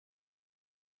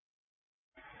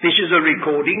This is a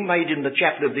recording made in the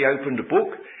chapel of the opened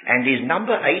book and is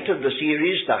number 8 of the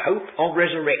series, The Hope of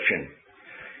Resurrection.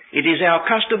 It is our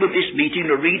custom at this meeting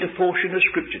to read a portion of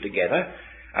Scripture together,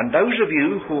 and those of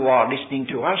you who are listening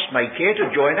to us may care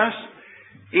to join us.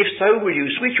 If so, will you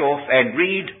switch off and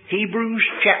read Hebrews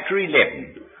chapter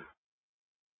 11.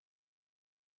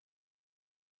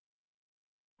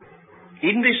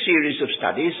 In this series of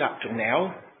studies up to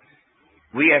now,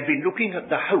 we have been looking at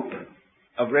the hope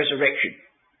of resurrection.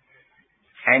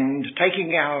 And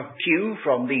taking our cue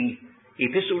from the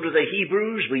epistle to the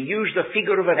Hebrews, we use the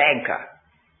figure of an anchor.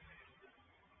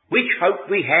 Which hope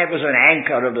we have as an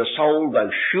anchor of the soul,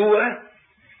 both sure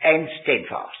and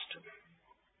steadfast.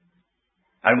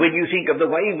 And when you think of the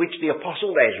way in which the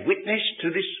apostle has witnessed to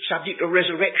this subject of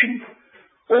resurrection,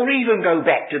 or even go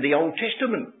back to the Old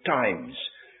Testament times,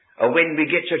 when we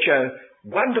get such a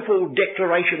wonderful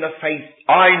declaration of faith,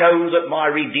 I know that my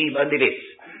Redeemer liveth,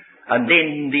 and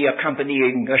then the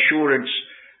accompanying assurance,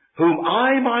 whom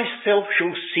I myself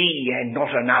shall see and not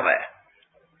another.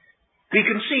 We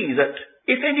can see that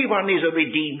if anyone is a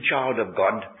redeemed child of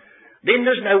God, then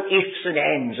there's no ifs and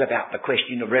ands about the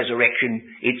question of resurrection.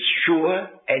 It's sure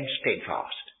and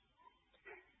steadfast.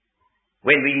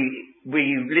 When we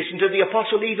listen to the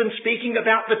apostle even speaking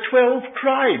about the 12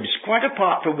 tribes, quite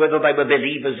apart from whether they were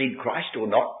believers in Christ or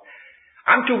not,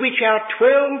 unto which our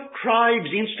 12 tribes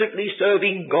instantly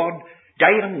serving God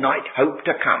day and night hope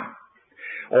to come.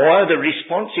 Or the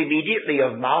response immediately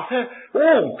of Martha,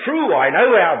 oh, true, I know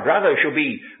our brother shall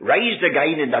be raised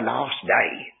again in the last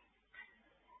day.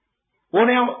 Well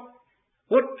now,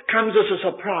 what comes as a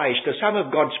surprise to some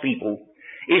of God's people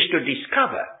is to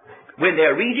discover, when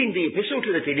they're reading the epistle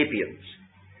to the Philippians,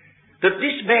 that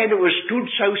this man who has stood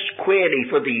so squarely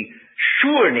for the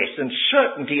sureness and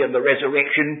certainty of the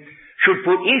resurrection should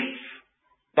put, if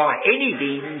by any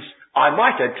means I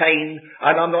might attain,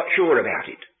 and I'm not sure about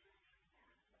it.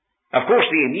 Of course,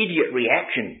 the immediate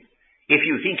reaction, if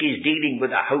you think he's dealing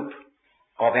with the hope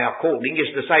of our calling,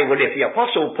 is to say, well, if the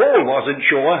Apostle Paul wasn't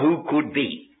sure, who could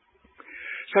be?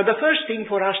 So the first thing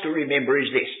for us to remember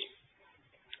is this,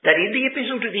 that in the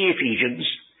epistle to the Ephesians,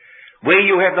 where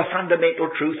you have the fundamental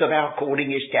truth of our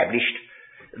calling established,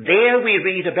 there we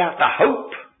read about the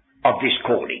hope of this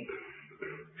calling.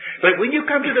 But when you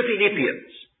come to the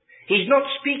Philippians, he's not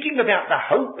speaking about the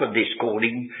hope of this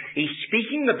calling, he's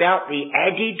speaking about the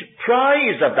added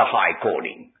prize of the high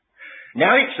calling.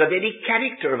 Now it's the very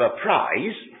character of a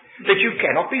prize that you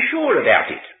cannot be sure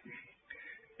about it.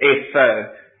 If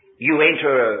you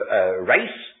enter a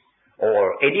race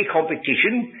or any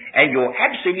competition and you're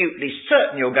absolutely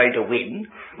certain you're going to win,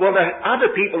 well, the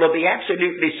other people will be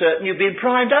absolutely certain you've been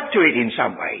primed up to it in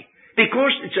some way,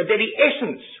 because it's a very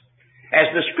essence. As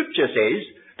the Scripture says,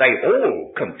 they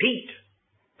all compete,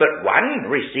 but one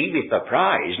receiveth the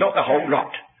prize, not the whole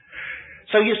lot.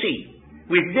 So you see,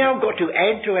 we've now got to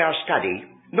add to our study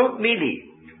not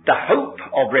merely the hope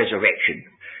of resurrection,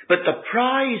 but the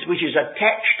prize which is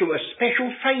attached to a special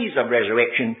phase of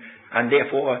resurrection, and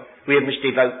therefore we must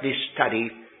devote this study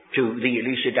to the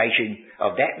elucidation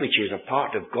of that which is a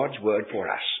part of God's word for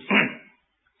us.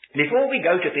 Before we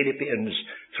go to Philippians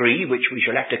 3, which we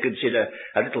shall have to consider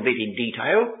a little bit in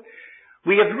detail,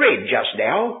 we have read just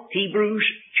now Hebrews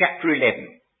chapter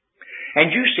 11.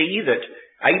 And you see that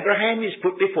Abraham is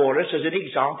put before us as an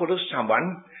example of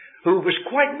someone who was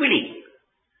quite willing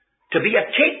to be a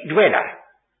tent dweller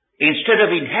instead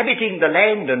of inhabiting the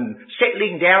land and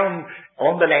settling down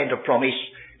on the land of promise,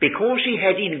 because he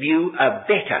had in view a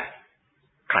better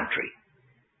country.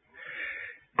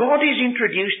 God is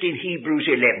introduced in Hebrews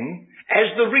 11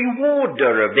 as the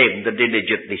rewarder of them that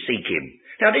diligently seek him.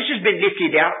 Now this has been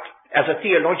lifted out as a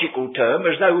theological term,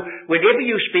 as though whenever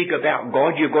you speak about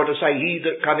God, you've got to say, he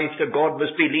that cometh to God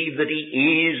must believe that he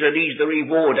is, and he's the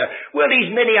rewarder. Well,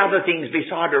 he's many other things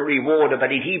beside a rewarder, but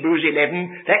in Hebrews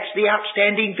 11, that's the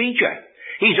outstanding feature.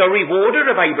 He's a rewarder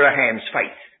of Abraham's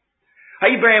faith.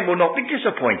 Abraham will not be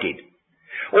disappointed.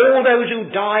 All those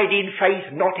who died in faith,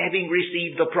 not having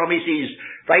received the promises,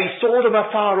 they saw them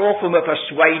afar off and were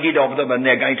persuaded of them, and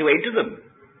they're going to enter them.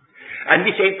 And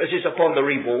this emphasis upon the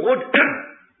reward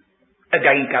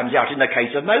again comes out in the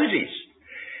case of Moses.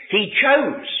 He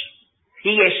chose,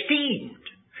 he esteemed,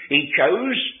 he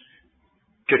chose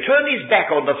to turn his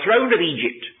back on the throne of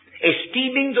Egypt,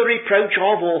 esteeming the reproach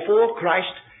of or for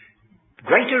Christ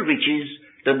greater riches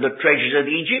than the treasures of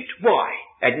Egypt. Why?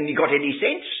 Hadn't he got any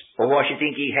sense? Or why should you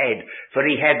think he had? For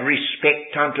he had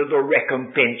respect unto the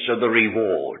recompense of the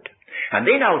reward. And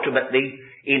then ultimately,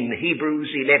 in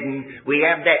Hebrews 11, we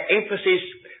have that emphasis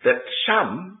that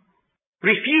some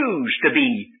refuse to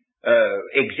be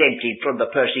exempted from the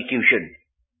persecution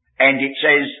And it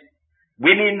says,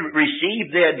 women received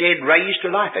their dead raised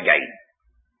to life again.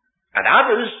 And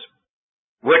others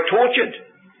were tortured,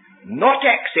 not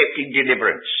accepting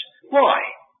deliverance. Why?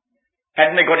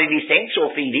 Hadn't they got any sense or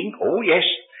feeling? Oh yes,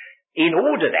 in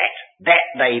order that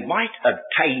they might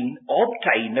obtain,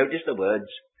 notice the words,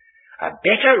 a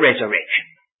better resurrection.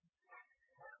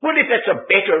 Well, if that's a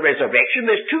better resurrection,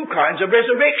 there's two kinds of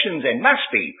resurrections then, must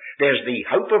be. There's the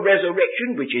hope of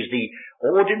resurrection, which is the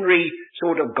ordinary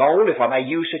sort of goal, if I may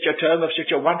use such a term of such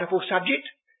a wonderful subject.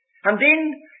 And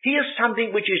then here's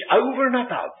something which is over and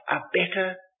above, a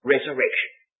better resurrection.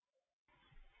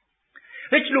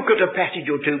 Let's look at a passage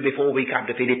or two before we come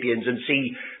to Philippians and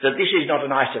see that this is not an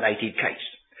isolated case.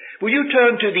 Will you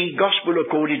turn to the Gospel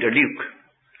according to Luke,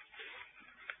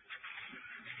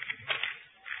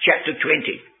 chapter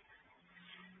 20.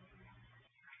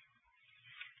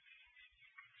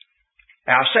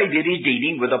 Our Saviour is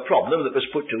dealing with a problem that was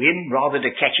put to him rather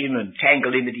to catch him and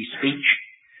tangle him in his speech.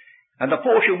 And the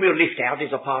portion we'll lift out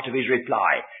is a part of his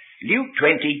reply. Luke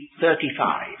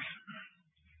 20:35.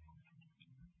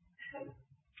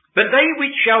 But they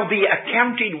which shall be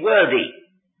accounted worthy.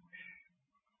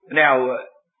 Now,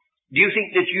 do you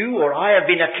think that you or I have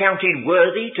been accounted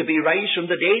worthy to be raised from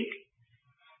the dead?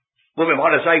 Well, we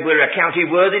might as say we're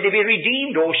accounted worthy to be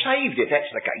redeemed or saved, if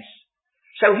that's the case.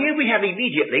 So here we have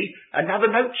immediately another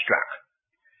note struck.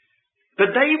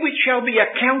 But they which shall be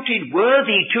accounted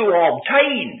worthy to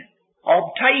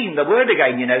obtain the word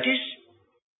again, you notice,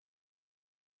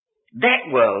 that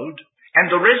world and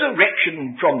the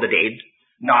resurrection from the dead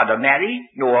neither marry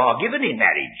nor are given in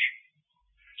marriage.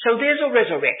 So there's a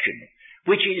resurrection,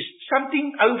 which is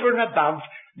something over and above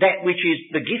that which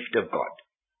is the gift of God.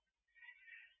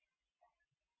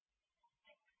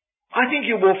 I think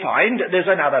you will find there's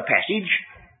another passage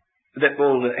that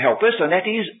will help us, and that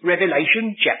is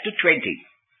Revelation chapter 20.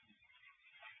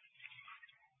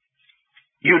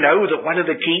 You know that one of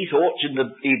the key thoughts in the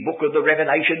book of the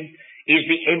Revelation is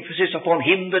the emphasis upon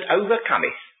him that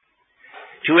overcometh.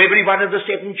 To every one of the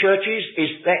seven churches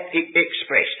is that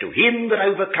expressed. To him that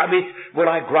overcometh will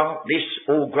I grant this,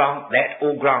 or grant that,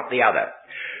 or grant the other.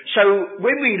 So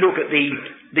when we look at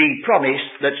the promise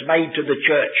that's made to the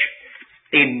church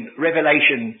in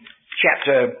Revelation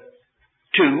chapter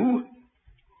 2,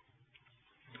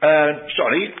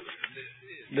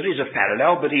 there is a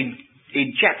parallel, but in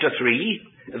chapter 3,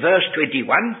 verse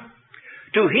 21,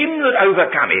 to him that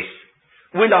overcometh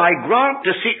will I grant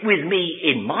to sit with me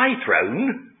in my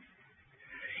throne,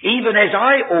 even as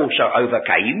I also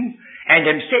overcame, and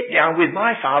am set down with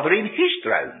my Father in his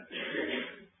throne.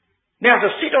 Now, to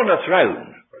sit on a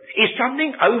throne is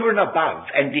something over and above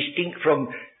and distinct from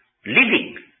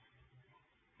living.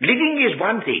 Living is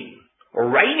one thing, or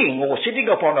reigning or sitting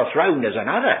upon a throne is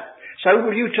another. So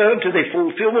will you turn to the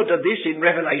fulfillment of this in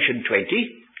Revelation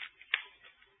 20,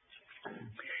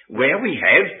 where we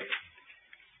have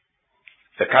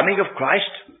the coming of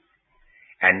Christ,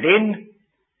 and then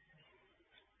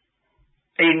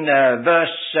in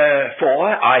verse 4,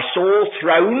 I saw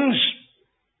thrones,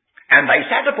 and they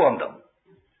sat upon them.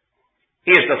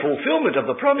 Here's the fulfillment of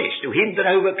the promise. To him that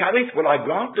overcometh will I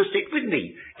grant to sit with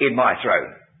me in my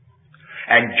throne.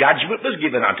 And judgment was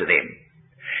given unto them.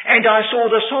 And I saw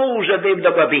the souls of them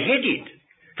that were beheaded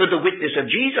for the witness of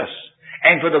Jesus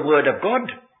and for the word of God.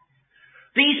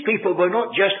 These people were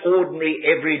not just ordinary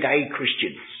everyday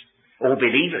Christians or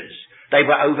believers. They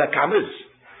were overcomers.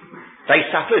 They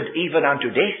suffered even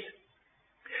unto death.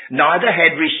 Neither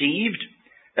had received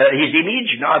his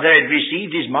image, neither had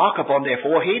received his mark upon their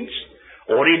foreheads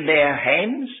or in their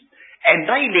hands. And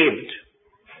they lived,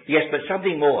 yes, but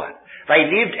something more.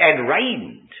 They lived and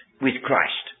reigned with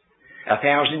Christ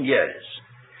 1,000 years.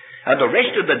 And the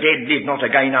rest of the dead lived not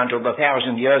again until the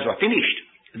 1,000 years were finished.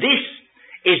 This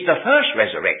is the first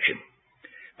resurrection.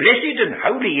 Blessed and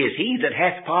holy is he that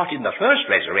hath part in the first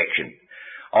resurrection.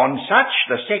 On such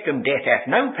the second death hath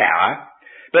no power,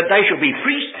 but they shall be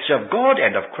priests of God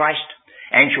and of Christ,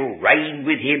 and shall reign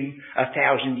with him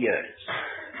 1,000 years.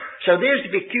 So there's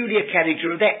the peculiar character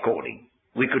of that calling.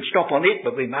 We could stop on it,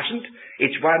 but we mustn't.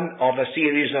 It's one of a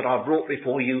series that I've brought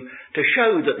before you to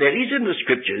show that there is in the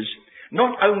Scriptures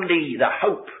not only the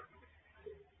hope,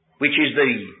 which is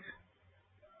the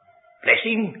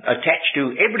blessing attached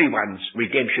to everyone's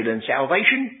redemption and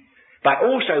salvation, but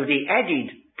also the added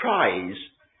prize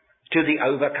to the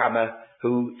overcomer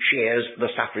who shares the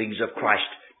sufferings of Christ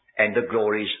and the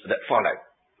glories that follow.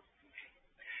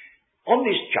 On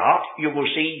this chart, you will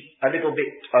see a little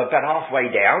bit, about halfway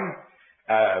down,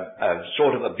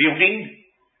 sort of a building.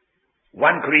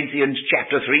 1 Corinthians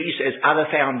chapter 3 says, other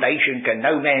foundation can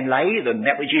no man lay than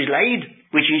that which is laid,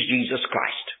 which is Jesus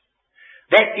Christ.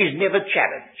 That is never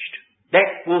challenged.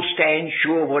 That will stand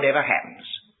sure whatever happens.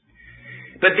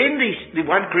 But then the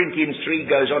 1 Corinthians 3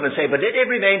 goes on and say, but let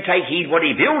every man take heed what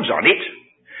he builds on it,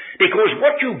 because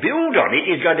what you build on it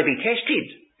is going to be tested,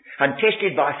 and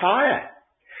tested by fire.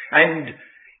 And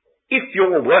if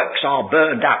your works are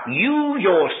burned up, you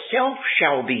yourself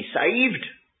shall be saved,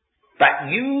 but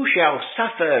you shall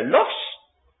suffer loss.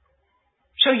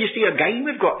 So you see, again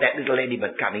we've got that little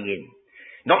element coming in.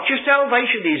 Not your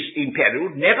salvation is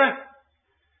imperiled, never.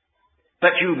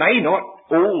 But you may not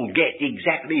all get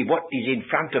exactly what is in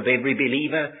front of every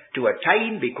believer to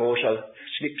attain because of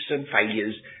slips and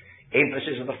failures,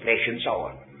 emphasis of the flesh and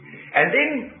so on. And then,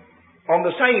 on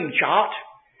the same chart,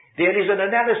 there is an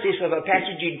analysis of a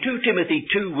passage in 2 Timothy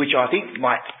 2, which I think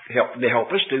might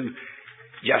help us to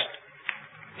just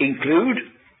include.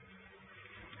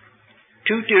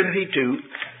 2 Timothy 2.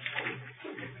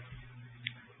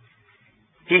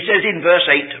 He says in verse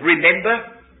 8, remember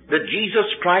that Jesus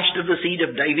Christ of the seed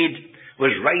of David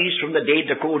was raised from the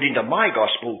dead according to my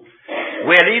gospel,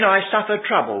 wherein I suffer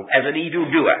trouble as an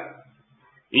evildoer,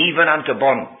 even unto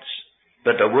bonds.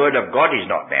 But the word of God is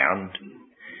not bound.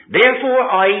 Therefore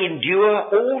I endure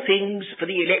all things for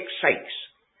the elect's sakes.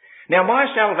 Now my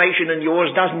salvation and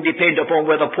yours doesn't depend upon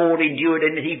whether Paul endured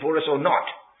anything for us or not.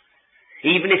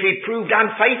 Even if he proved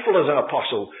unfaithful as an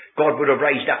apostle, God would have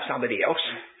raised up somebody else.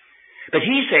 But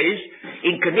he says,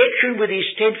 in connection with his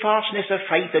steadfastness of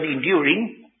faith and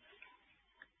enduring,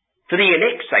 for the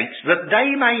elect's sakes, that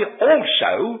they may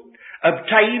also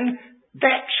obtain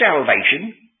that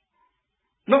salvation,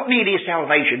 not merely a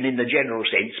salvation in the general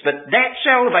sense, but that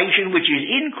salvation which is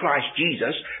in Christ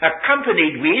Jesus,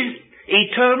 accompanied with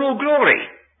eternal glory.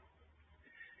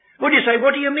 Would you say,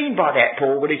 what do you mean by that,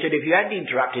 Paul? Well, he said, if you hadn't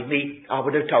interrupted me, I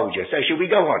would have told you. So shall we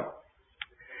go on?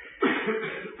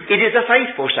 It is a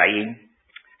faithful saying,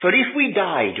 for if we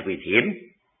died with him,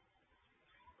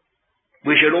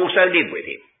 we shall also live with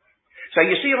him. So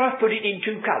you see, I've put it in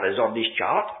 2 colours on this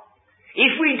chart.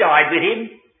 If we died with him,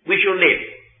 we shall live.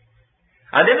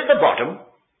 And then at the bottom,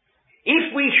 if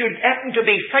we should happen to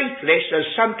be faithless,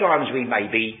 as sometimes we may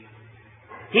be,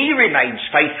 he remains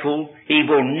faithful. He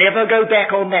will never go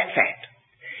back on that fact.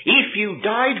 If you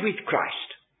died with Christ,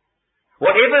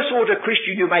 whatever sort of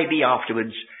Christian you may be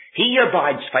afterwards, he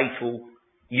abides faithful.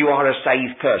 You are a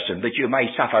saved person, but you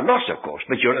may suffer loss, of course,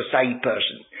 but you're a saved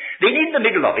person. Then in the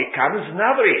middle of it comes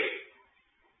another if.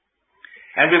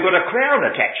 And we've got a crown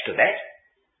attached to that.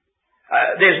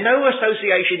 There's no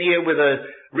association here with a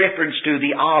reference to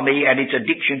the army and its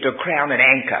addiction to crown and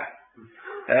anchor.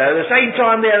 At the same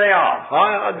time, there they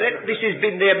are. This has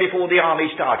been there before the army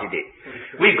started it.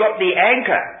 We've got the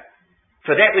anchor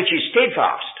for that which is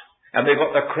steadfast, and we've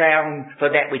got the crown for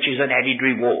that which is an added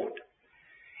reward.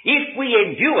 If we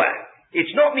endure,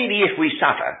 it's not merely if we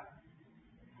suffer.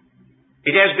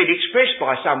 It has been expressed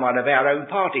by someone of our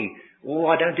own party. Oh,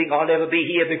 I don't think I'll ever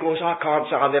be here because I can't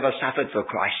say I've ever suffered for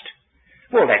Christ.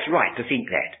 Well, that's right to think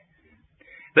that.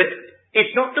 But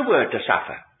it's not the word to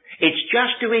suffer. It's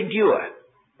just to endure.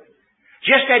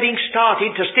 Just having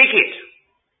started to stick it.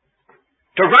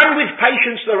 To run with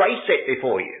patience the race set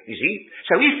before you see.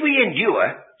 So if we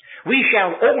endure, we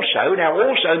shall also, now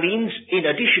also means in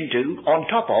addition to, on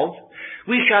top of,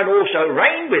 we shall also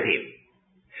reign with him.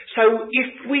 So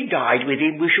if we died with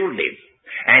him, we shall live.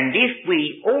 And if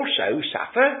we also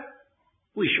suffer,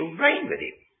 we shall reign with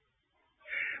him.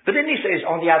 But then he says,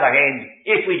 on the other hand,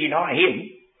 if we deny him,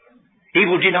 he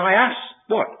will deny us.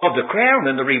 What? Of the crown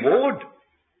and the reward.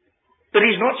 But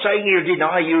he's not saying he'll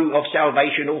deny you of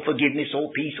salvation or forgiveness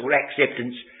or peace or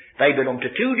acceptance. They belong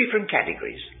to 2 different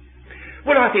categories.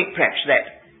 Well, I think perhaps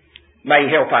that may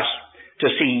help us to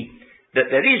see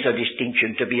that there is a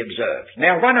distinction to be observed.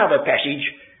 Now, one other passage,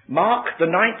 Mark,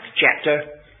 the 9th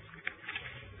chapter,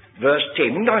 verse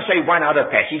 10. When I say one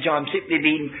other passage, I'm simply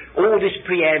meaning all this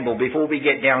preamble before we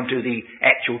get down to the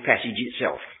actual passage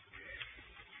itself.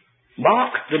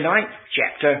 Mark, the 9th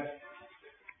chapter,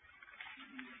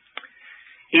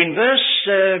 in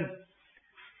verse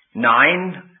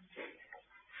 9,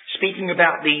 speaking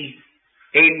about the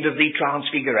end of the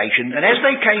transfiguration, and as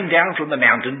they came down from the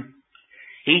mountain,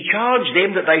 he charged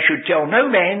them that they should tell no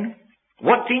man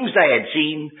what things they had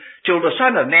seen till the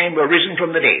Son of Man were risen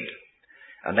from the dead.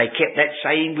 And they kept that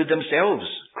saying with themselves,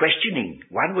 questioning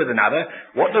one with another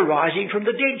what the rising from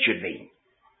the dead should mean.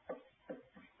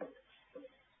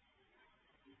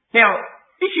 Now,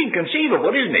 it's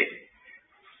inconceivable, isn't it,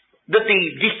 that the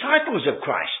disciples of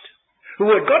Christ,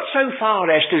 who had got so far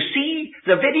as to see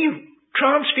the very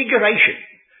transfiguration,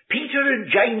 Peter and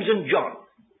James and John,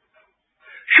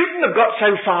 shouldn't have got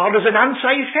so far as an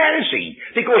unsaved Pharisee,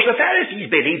 because the Pharisees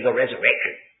believed the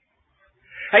resurrection.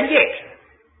 And yet,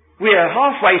 we're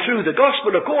halfway through the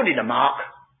Gospel according to Mark,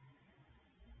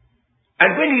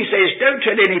 and when he says, don't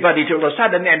tell anybody till the Son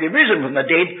of Man be risen from the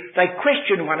dead, they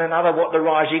question one another what the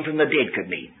rising from the dead could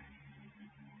mean.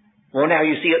 Well, now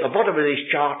you see at the bottom of this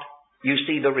chart, you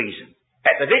see the reason.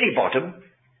 At the very bottom,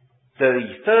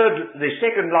 the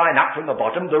second line up from the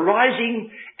bottom, the rising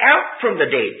out from the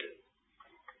dead.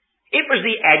 It was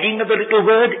the adding of the little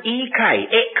word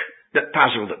ek, that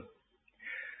puzzled them.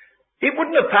 It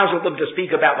wouldn't have puzzled them to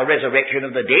speak about the resurrection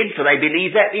of the dead, for they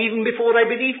believed that even before they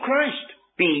believed Christ,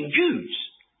 being Jews.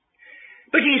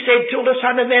 But he said, till the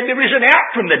Son of Man be risen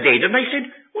out from the dead. And they said,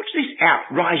 what's this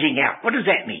out, rising out? What does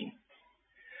that mean?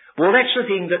 Well, that's the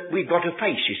thing that we've got to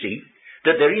face, you see,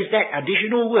 that there is that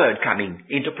additional word coming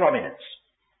into prominence.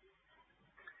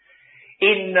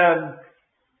 In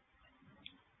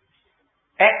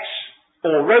Acts,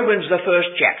 or Romans the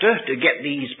first chapter, to get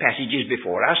these passages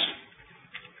before us,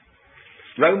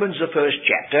 Romans the first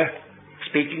chapter,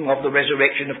 speaking of the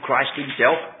resurrection of Christ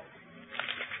himself,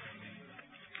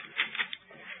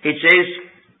 it says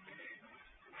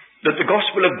that the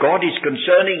gospel of God is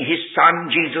concerning his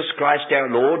Son, Jesus Christ our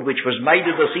Lord, which was made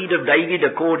of the seed of David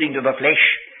according to the flesh,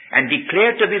 and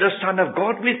declared to be the Son of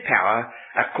God with power,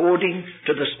 according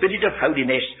to the Spirit of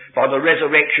holiness, by the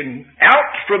resurrection out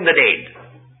from the dead.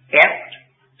 Out.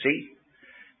 See?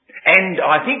 And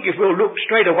I think if we'll look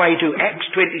straight away to Acts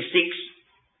 26,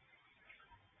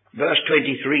 verse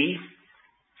 23,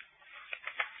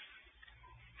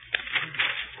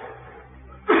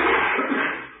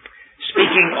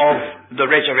 speaking of the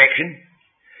resurrection,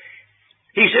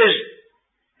 he says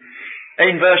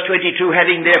in verse 22,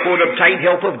 having therefore obtained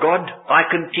help of God, I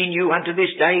continue unto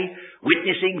this day,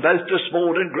 witnessing both to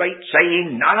small and great,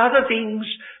 saying none other things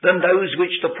than those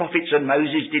which the prophets and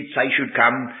Moses did say should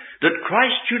come, that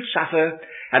Christ should suffer,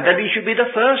 and that he should be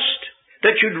the first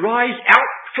that should rise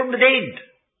out from the dead.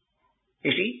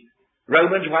 You see,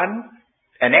 Romans 1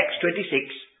 and Acts 26,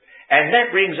 and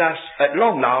that brings us at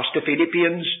long last to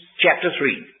Philippians chapter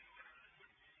 3.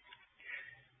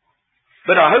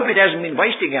 But I hope it hasn't been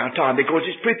wasting our time, because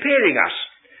it's preparing us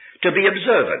to be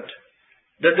observant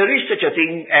that there is such a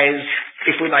thing as,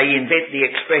 if we may invent the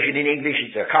expression in English,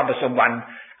 it's a cumbersome one,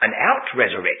 an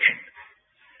out-resurrection.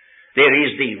 There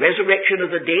is the resurrection of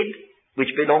the dead,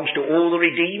 which belongs to all the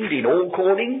redeemed in all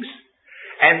callings,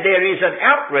 and there is an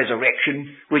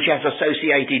out-resurrection which has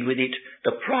associated with it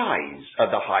the prize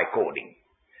of the high calling.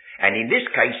 And in this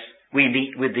case, we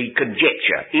meet with the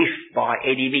conjecture, if by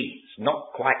any means,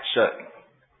 not quite certain.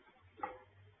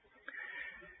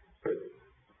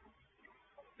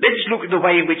 Let us look at the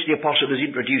way in which the apostle has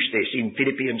introduced this in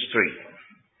Philippians 3.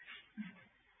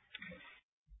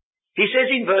 He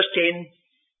says in verse 10,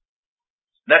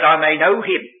 that I may know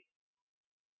him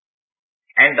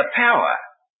and the power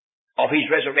of his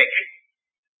resurrection.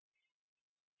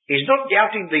 He's not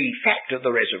doubting the fact of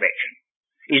the resurrection.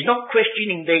 He's not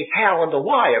questioning the how and the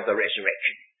why of the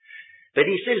resurrection. But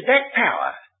he says that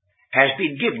power has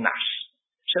been given us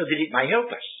so that it may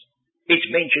help us.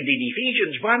 It's mentioned in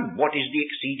Ephesians 1, what is the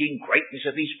exceeding greatness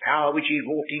of his power which he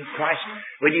wrought in Christ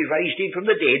when he raised him from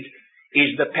the dead,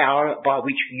 is the power by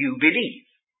which you believe.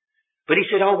 But he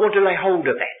said, I want to lay hold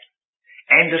of that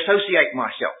and associate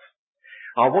myself.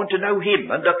 I want to know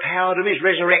him and the power of his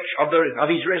resurrection, of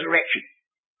his resurrection,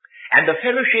 and the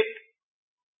fellowship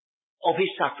of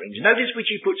his sufferings. Notice which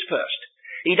he puts first.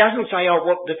 He doesn't say, I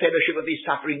want the fellowship of his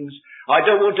sufferings. I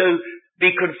don't want to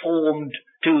be conformed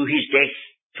to his death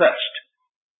first.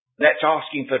 That's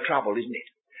asking for trouble, isn't it?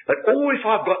 But if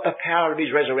I've got the power of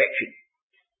his resurrection,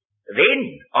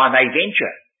 then I may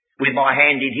venture with my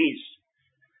hand in his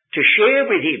to share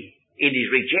with him in his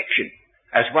rejection,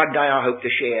 as one day I hope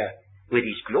to share with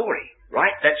his glory.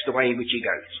 Right? That's the way in which he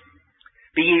goes.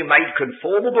 Being made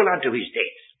conformable unto his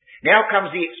death. Now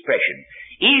comes the expression,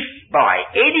 if by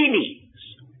any means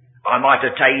I might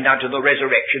attain unto the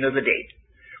resurrection of the dead.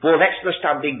 Well, that's the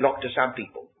stumbling block to some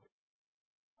people.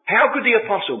 How could the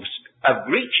apostles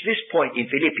have reached this point in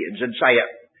Philippians and say,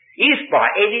 if by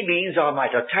any means I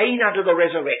might attain unto the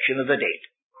resurrection of the dead?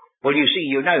 Well, you see,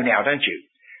 you know now, don't you,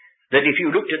 that if you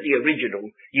looked at the original,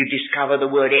 you discover the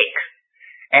word ek.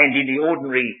 And in the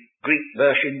ordinary Greek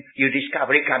version, you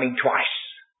discover it coming twice.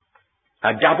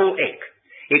 A double ek.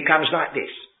 It comes like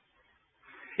this.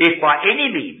 If by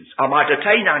any means I might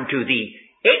attain unto the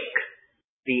ek,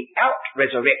 the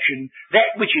out-resurrection,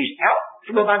 that which is out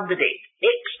from among the dead.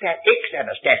 Ex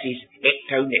anastasis,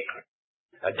 ecto necron.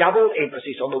 A double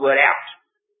emphasis on the word out.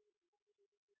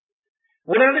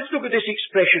 Well, now let's look at this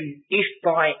expression, if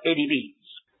by any means.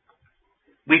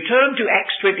 We turn to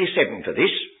Acts 27 for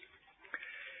this,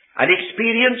 an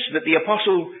experience that the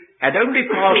apostle and only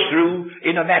passed through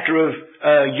in a matter of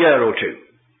a year or two.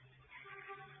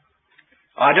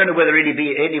 I don't know whether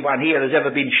anyone here has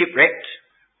ever been shipwrecked,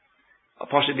 or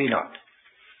possibly not.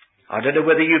 I don't know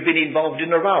whether you've been involved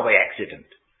in a railway accident.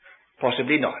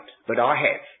 Possibly not, but I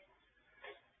have.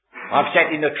 I've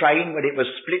sat in a train when it was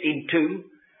split in two,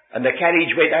 and the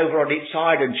carriage went over on its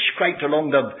side and scraped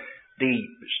along the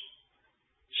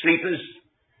sleepers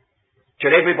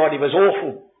till everybody was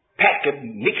awful packed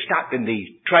and mixed up in the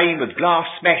train with glass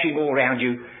smashing all round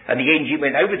you, and the engine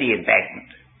went over the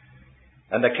embankment.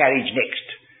 And the carriage next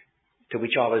to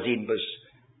which I was in was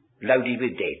loaded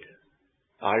with dead.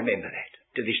 I remember that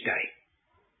to this day.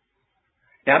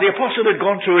 Now the apostle had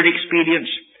gone through an experience,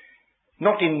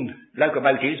 not in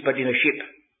locomotives, but in a ship.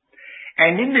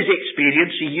 And in this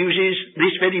experience he uses,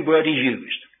 this very word is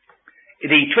used. In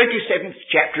the 27th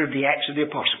chapter of the Acts of the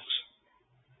Apostles.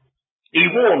 He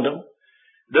warned them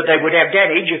that they would have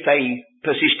damage if they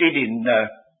persisted in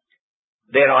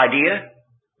their idea.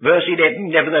 Verse 11,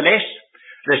 nevertheless,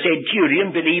 the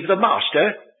centurion believed the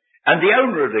master and the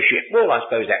owner of the ship. Well, I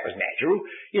suppose that was natural.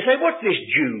 You say, what's this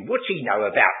Jew? What's he know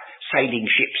about sailing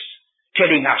ships,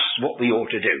 telling us what we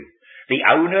ought to do? The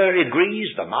owner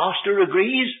agrees, the master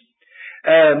agrees,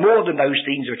 more than those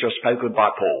things which are spoken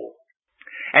by Paul.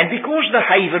 And because the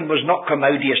haven was not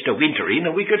commodious to winter in,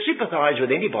 and we could sympathise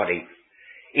with anybody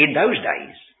in those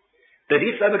days, that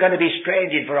if they were going to be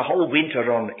stranded for a whole winter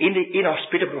on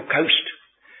inhospitable coast,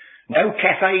 no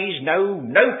cafes,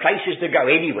 no places to go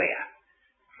anywhere,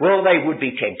 well, they would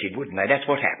be tempted, wouldn't they? That's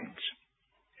what happens.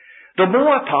 The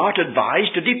more part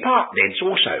advised to depart thence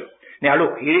also. Now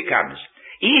look, here it comes.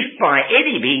 If by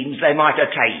any means they might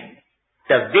attain.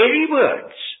 The very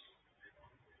words.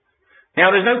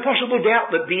 Now there's no possible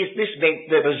doubt that this meant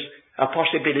there was a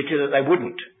possibility that they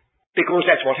wouldn't, because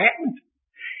that's what happened.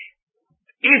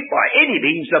 If by any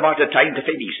means they might attain to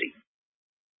Phoenicia,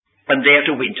 and there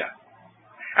to winter.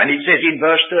 And it says in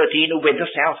verse 13, when the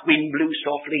south wind blew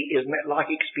softly, isn't that like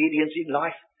experience in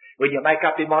life? When you make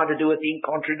up your mind to do a thing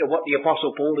contrary to what the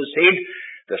Apostle Paul has said,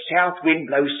 the south wind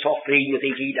blows softly, you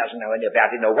think he doesn't know anything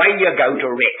about it, and away you go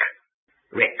to wreck.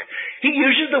 Wreck. He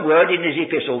uses the word in his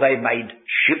epistle, they've made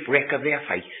shipwreck of their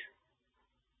faith.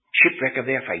 Shipwreck of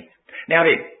their faith. Now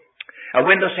then, and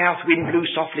when the south wind blew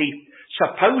softly,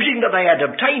 supposing that they had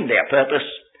obtained their purpose,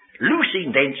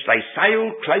 loosing thence they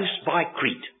sailed close by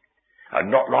Crete. And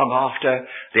not long after,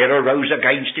 there arose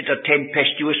against it a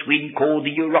tempestuous wind called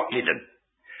the Euroclydon.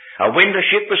 And when the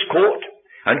ship was caught,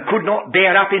 and could not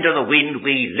bear up into the wind,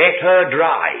 we let her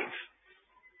drive.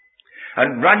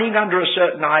 And running under a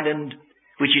certain island,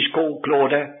 which is called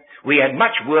Clauda, we had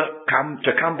much work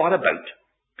to come by the boat,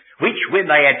 which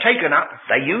when they had taken up,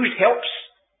 they used helps,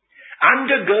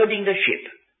 undergirding the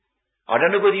ship. I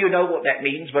don't know whether you know what that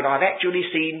means, but I've actually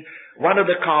seen one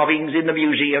of the carvings in the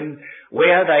museum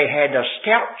where they had a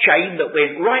stout chain that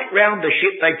went right round the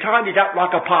ship. They tied it up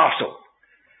like a parcel.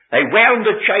 They wound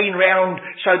the chain round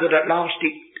so that at last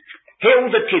it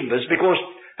held the timbers, because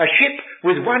a ship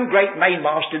with one great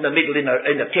mainmast in the middle in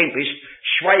a tempest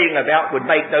swaying about would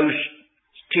make those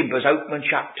timbers open and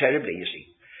shut terribly, you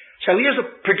see. So here's a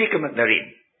predicament they're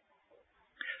in.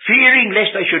 Fearing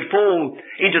lest they should fall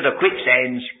into the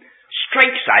quicksands,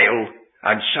 straight sail,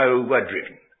 and so were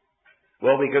driven.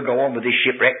 Well, we could go on with this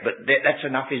shipwreck, but that's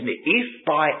enough, isn't it? If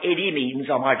by any means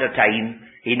I might attain,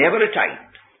 he never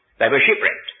attained. They were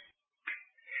shipwrecked.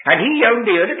 And he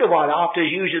only a little while after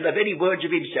uses the very words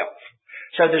of himself.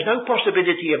 So there's no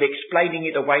possibility of explaining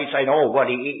it away, saying, oh, well,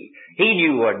 he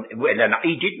knew and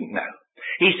he didn't know.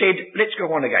 He said, let's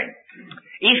go on again.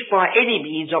 If by any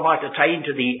means I might attain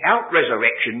to the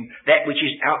out-resurrection, that which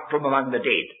is out from among the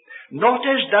dead, not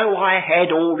as though I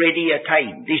had already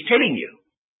attained. He's telling you.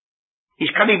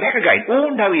 He's coming back again.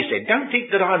 Oh, no, he said, don't think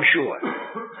that I'm sure.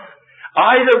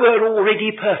 Either were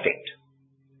already perfect.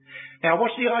 Now,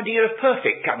 what's the idea of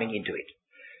perfect coming into it?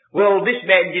 Well, this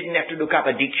man didn't have to look up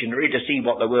a dictionary to see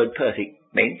what the word perfect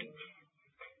meant.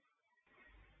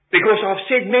 Because I've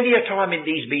said many a time in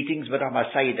these meetings, but I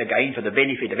must say it again for the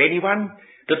benefit of anyone,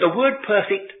 that the word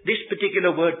perfect, this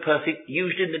particular word perfect,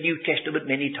 used in the New Testament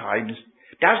many times,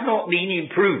 does not mean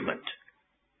improvement.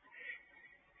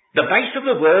 The base of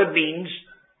the word means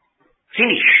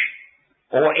finish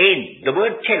or end. The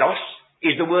word telos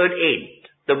is the word end.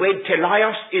 The word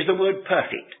teleios is the word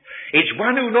perfect. It's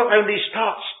one who not only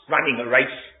starts running a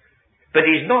race, but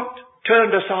is not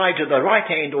turned aside to the right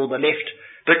hand or the left,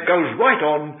 but goes right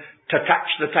on to touch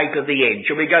the take of the end.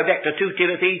 Shall we go back to 2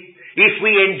 Timothy? If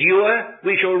we endure,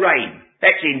 we shall reign.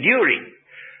 That's enduring.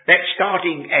 That's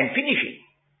starting and finishing.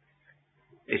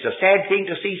 It's a sad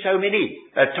thing to see so many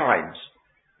at times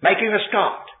making a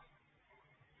start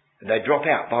They drop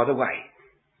out by the way.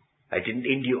 They didn't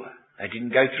endure. They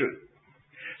didn't go through.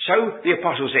 So the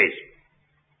apostle says,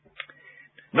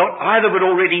 not either but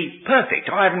already perfect.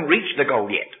 I haven't reached the goal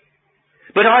yet.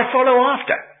 But I follow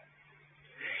after.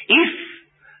 If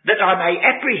that I may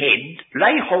apprehend,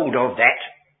 lay hold of that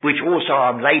which also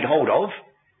I'm laid hold of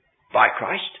by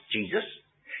Christ Jesus.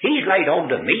 He's laid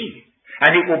hold of me.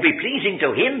 And it will be pleasing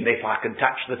to him if I can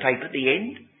touch the tape at the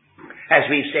end. As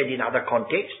we've said in other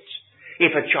contexts,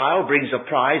 if a child brings a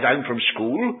prize home from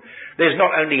school, there's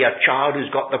not only a child who's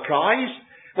got the prize,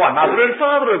 why, mother and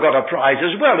father have got a prize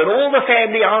as well, and all the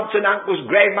family, aunts and uncles,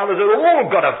 grandmothers have all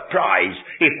got a prize.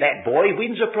 If that boy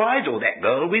wins a prize or that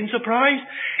girl wins a prize,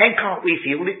 and can't we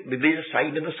feel it will be the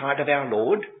same in the sight of our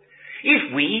Lord?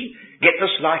 If we get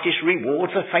the slightest reward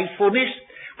for faithfulness,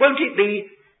 won't it be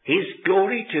his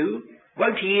glory too?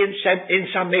 Won't he in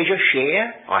some measure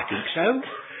share? I think so.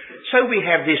 So we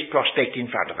have this prospect in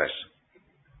front of us.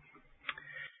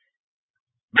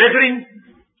 Brethren,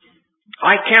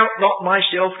 I count not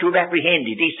myself to have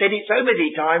apprehended. He said it so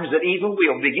many times that even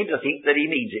we'll begin to think that he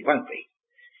means it, won't we?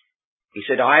 He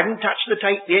said, I haven't touched the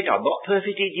tape yet, I'm not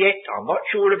perfected yet, I'm not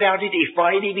sure about it, if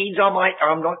by any means I might,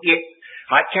 I'm not yet.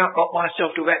 I count not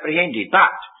myself to have apprehended,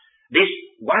 but this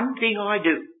one thing I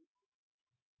do.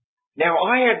 Now,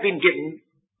 I have been given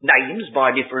names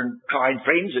by different kind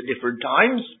friends at different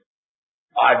times.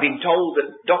 I've been told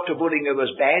that Dr. Bullinger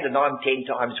was bad and I'm 10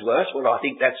 times worse. Well, I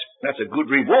think that's a good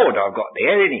reward I've got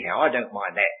there anyhow. I don't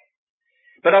mind that.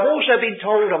 But I've also been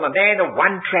told I'm a man of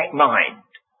one-track mind.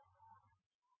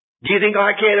 Do you think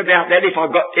I care about that if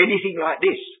I've got anything like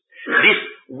this? This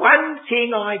one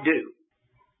thing I do.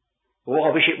 Oh,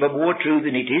 I wish it were more true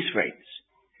than it is, friends.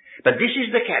 But this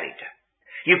is the character.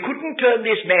 You couldn't turn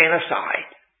this man aside.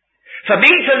 For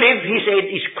me to live, he said,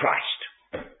 is Christ.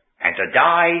 And to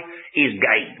die is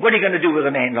gain. What are you going to do with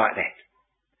a man like that?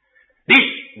 This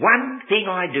one thing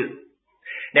I do.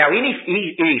 Now in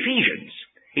Ephesians,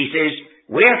 he says,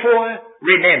 wherefore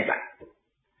remember.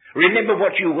 Remember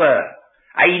what you were,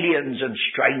 aliens and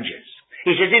strangers.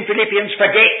 He says in Philippians,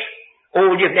 forget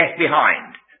all you've left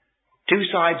behind. Two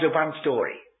sides of one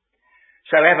story.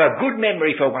 So have a good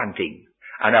memory for one thing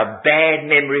and a bad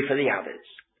memory for the others.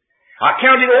 I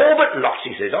count it all but loss,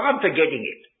 he says. I'm forgetting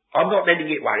it. I'm not letting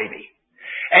it worry me.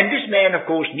 And this man, of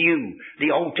course, knew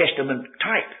the Old Testament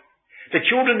type. The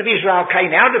children of Israel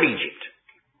came out of Egypt.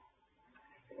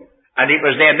 And it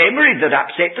was their memory that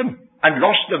upset them and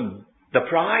lost them the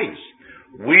prize.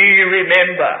 We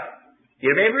remember.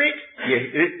 You remember it?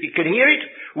 You can hear it?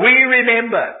 We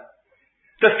remember.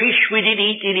 The fish we did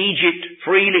eat in Egypt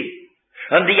freely.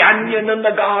 And the onion and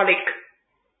the garlic.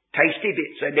 Tasty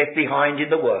bits they left behind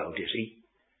in the world, you see.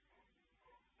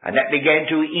 And that began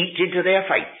to eat into their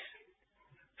faith.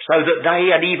 So that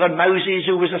they, and even Moses,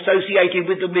 who was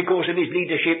associated with them because of his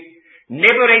leadership,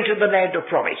 never entered the land of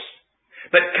promise.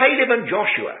 But Caleb and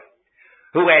Joshua,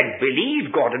 who had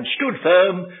believed God and stood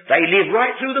firm, they lived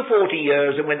right through the 40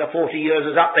 years, and when the 40 years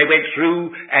was up, they went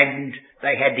through and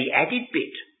they had the added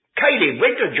bit. Caleb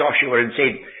went to Joshua and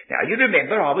said, now you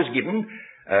remember I was given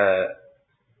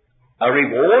a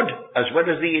reward as well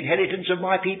as the inheritance of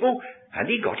my people, and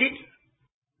he got it.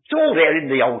 It's all there in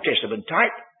the Old Testament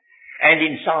type. And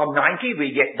in Psalm 90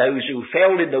 we get those who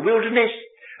fell in the wilderness,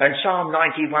 and Psalm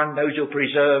 91 those who are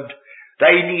preserved.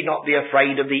 They need not be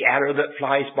afraid of the arrow that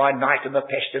flies by night and the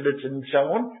pestilence and so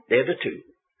on. They're the two.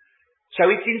 So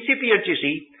it's incipient, you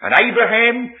see. And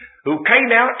Abraham, who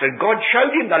came out and God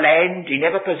showed him the land, he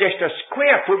never possessed a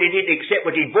square foot in it except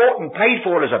what he bought and paid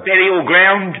for as a burial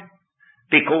ground,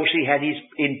 because he had his,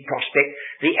 in prospect,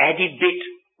 the added bit.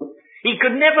 He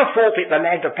could never forfeit the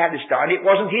land of Palestine. It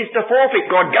wasn't his to forfeit.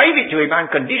 God gave it to him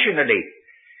unconditionally.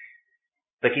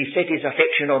 But he set his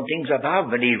affection on things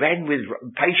above, and he ran with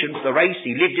patience the race.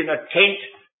 He lived in a tent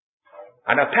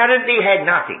and apparently had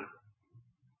nothing.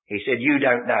 He said, you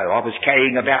don't know. I was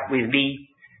carrying about with me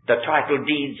the title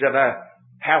deeds of a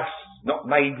house not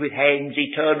made with hands,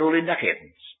 eternal in the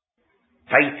heavens.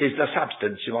 Faith is the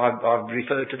substance. I've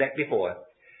referred to that before.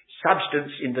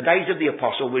 Substance in the days of the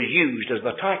apostle was used as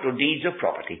the title deeds of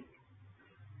property.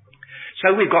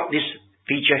 So we've got this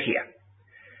feature here.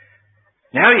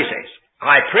 Now he says,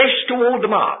 I press toward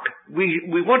the mark.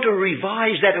 We want to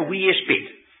revise that a wee bit.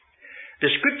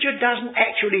 The scripture doesn't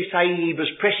actually say he was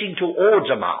pressing towards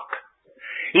a mark.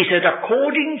 He said,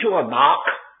 according to a mark,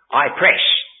 I press.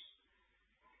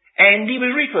 And he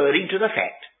was referring to the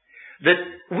fact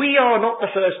that we are not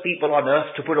the first people on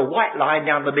earth to put a white line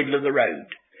down the middle of the road.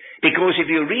 Because if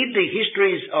you read the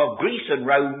histories of Greece and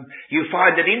Rome, you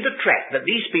find that in the track that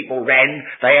these people ran,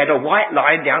 they had a white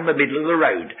line down the middle of the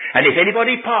road. And if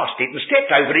anybody passed it and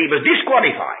stepped over it, he was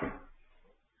disqualified.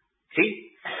 See?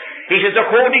 He says,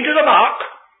 according to the mark.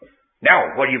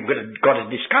 Now, well, you've got to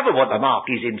discover what the mark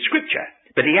is in Scripture.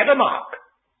 But he had a mark.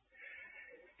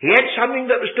 He had something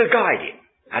that was to guide him,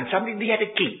 and something he had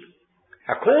to keep.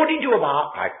 According to a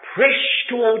mark, I press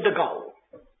toward the goal.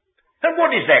 And what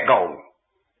is that goal?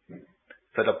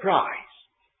 For the prize.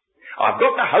 I've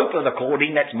got the hope of the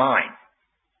calling, that's mine.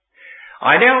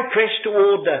 I now press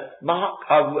toward the mark,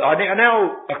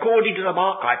 according to the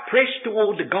mark, I press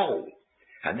toward the goal.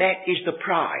 And that is the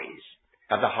prize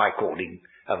of the high calling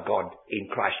of God in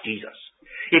Christ Jesus.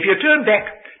 If you turn back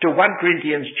to 1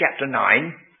 Corinthians chapter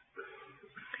 9,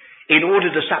 in order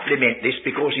to supplement this,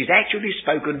 because he's actually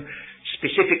spoken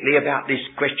specifically about this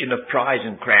question of prize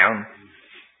and crown,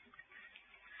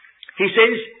 he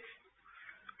says,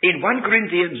 in 1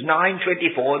 Corinthians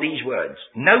 9:24, these words,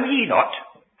 know ye not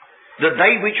that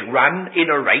they which run in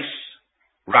a race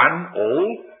run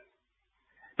all,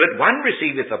 but one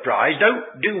receiveth the prize?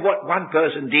 Don't do what one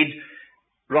person did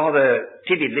rather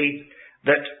timidly,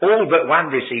 that all but one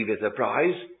receiveth the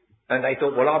prize, and they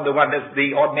thought, well, I'm the one that's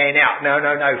the odd man out. No,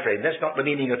 friend, that's not the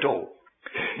meaning at all.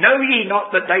 Know ye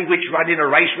not that they which run in a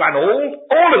race run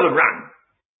all of them run,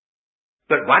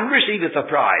 but one receiveth the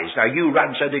prize. Now you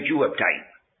run so that you obtain.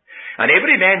 And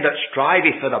every man that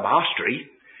striveth for the mastery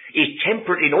is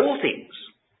temperate in all things.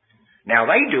 Now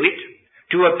they do it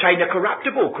to obtain a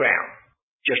corruptible crown,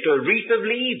 just a wreath of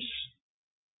leaves,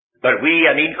 but we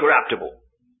an incorruptible.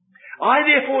 I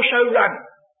therefore so run,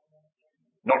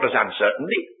 not as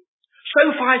uncertainly,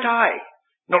 so fight I,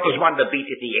 not as one that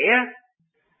beateth the air.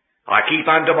 I keep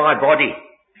under my body,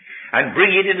 and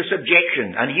bring it into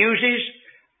subjection, and uses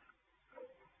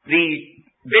the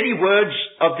very words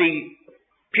of the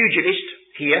pugilist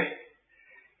here.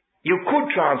 You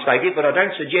could translate it, but I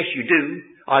don't suggest you do.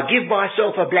 I give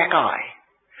myself a black eye.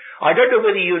 I don't know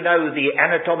whether you know the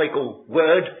anatomical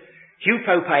word,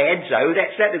 hupopaedzo.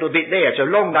 That's that little bit there. It's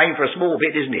a long name for a small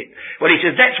bit, isn't it? Well, he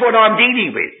says, that's what I'm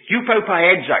dealing with.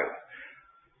 Hupopaedzo.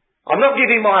 I'm not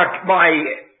giving my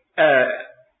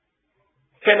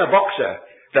fellow boxer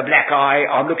the black eye.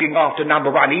 I'm looking after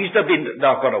number one. He's the bin that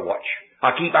I've got to watch.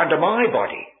 I keep under my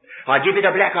body. I give it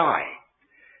a black eye.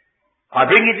 I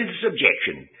bring it into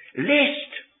subjection,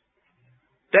 lest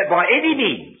that by any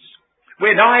means,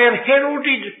 when I am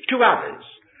heralded to others,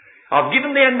 I've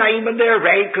given their name and their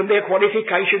rank and their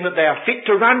qualification that they are fit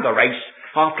to run the race,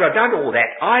 after I've done all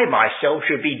that, I myself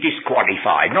should be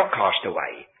disqualified, not cast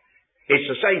away.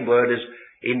 It's the same word as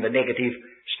in the negative,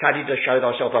 study to show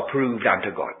thyself approved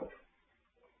unto God.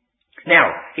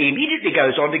 Now, he immediately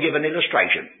goes on to give an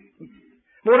illustration.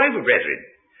 Moreover, brethren,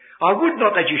 I would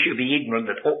not that you should be ignorant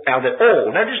that all,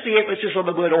 notice the emphasis on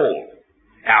the word all.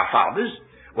 Our fathers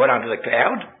were under the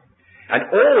cloud, and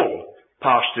all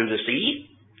passed through the sea,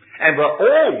 and were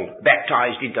all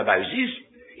baptized into Moses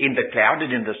in the cloud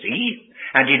and in the sea,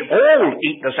 and did all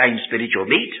eat the same spiritual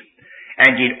meat,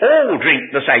 and did all drink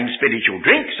the same spiritual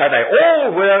drink, so they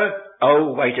all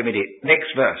were, wait a minute, next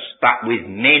verse, but with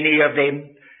many of them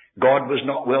God was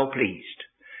not well pleased.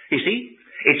 You see?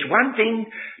 It's one thing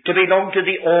to belong to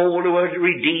the all who are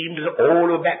redeemed, all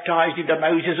who are baptized into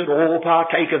Moses, and all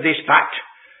partake of this, but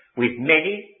with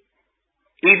many,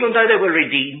 even though they were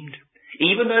redeemed,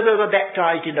 even though they were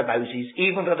baptized into Moses,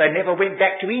 even though they never went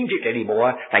back to Egypt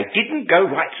anymore, they didn't go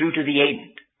right through to the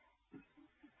end.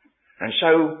 And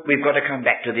so we've got to come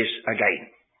back to this again.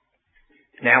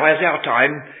 Now, as our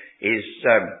time is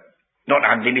not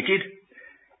unlimited,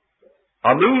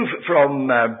 I'll move from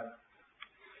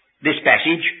this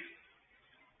passage.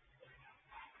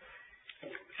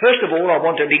 First of all, I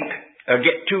want to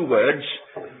get two words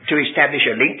to establish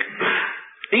a link.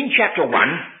 In chapter 1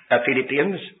 of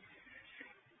Philippians,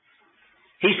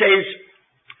 he says,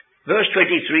 verse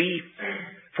 23,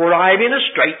 for I am in a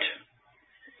strait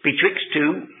betwixt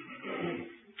two,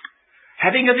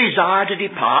 having a desire to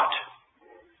depart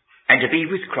and to be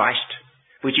with Christ,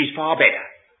 which is far better.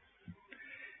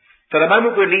 For the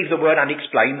moment we'll leave the word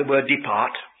unexplained, the word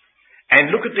depart, and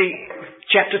look at the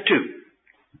chapter 2,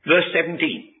 verse 17.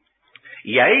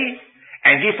 Yea,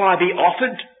 and if I be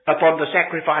offered upon the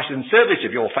sacrifice and service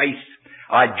of your faith,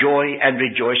 I joy and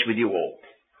rejoice with you all.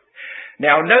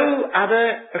 Now, no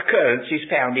other occurrence is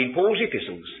found in Paul's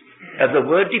epistles of the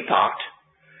word depart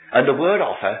and the word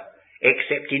offer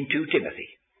except in 2 Timothy.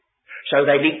 So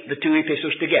they link the two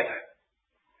epistles together.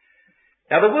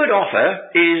 Now, the word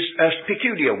offer is a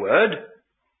peculiar word.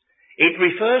 It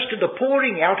refers to the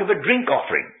pouring out of a drink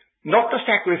offering, not the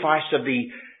sacrifice of the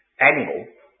animal,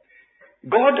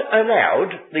 God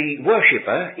allowed the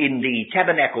worshipper in the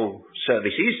tabernacle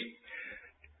services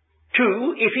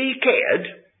to, if he cared,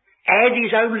 add his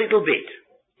own little bit.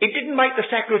 It didn't make the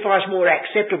sacrifice more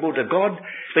acceptable to God,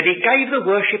 but it gave the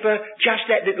worshipper just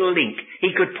that little link.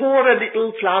 He could pour a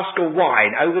little flask of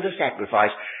wine over the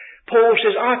sacrifice. Paul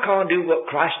says, I can't do what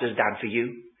Christ has done for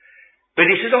you. But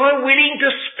he says, I'm willing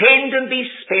to spend and be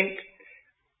spent.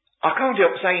 I can't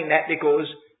help saying that because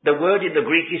the word in the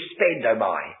Greek is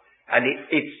spendomai. And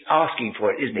it's asking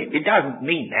for it, isn't it? It doesn't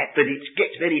mean that, but it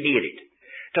gets very near it.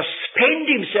 To spend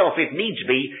himself, if needs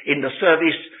be, in the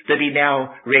service that he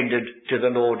now rendered to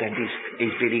the Lord and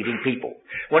his believing people.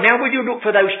 Well, now will you look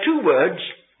for those two words,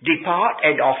 depart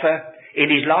and offer, in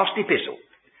his last epistle,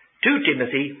 2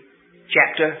 Timothy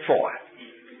chapter 4.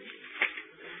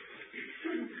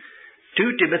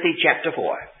 2 Timothy chapter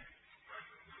 4.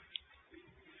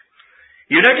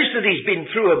 You notice that he's been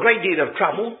through a great deal of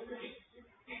trouble.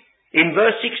 In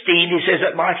verse 16 he says,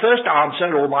 at my first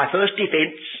answer or my first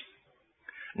defence,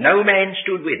 no man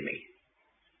stood with me.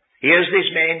 Here's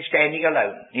this man standing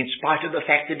alone, in spite of the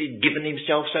fact that he'd given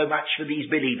himself so much for these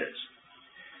believers.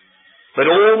 But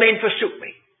all men forsook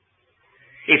me.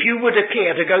 If you were to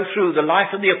care to go through the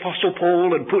life of the Apostle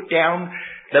Paul and put down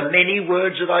the many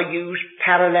words that are used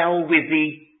parallel with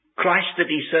the Christ that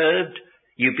he served,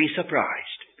 you'd be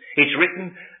surprised. It's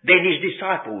written, then his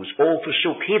disciples all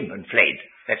forsook him and fled.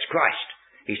 That's Christ.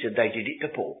 He said they did it to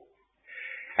Paul.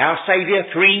 Our Saviour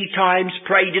 3 times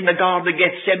prayed in the Garden of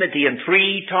Gethsemane, and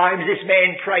 3 times this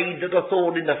man prayed that the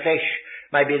thorn in the flesh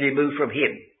may be removed from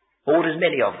him. All as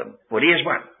many of them. Well, here's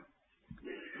one.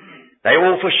 They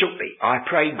all forsook me. I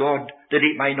pray God that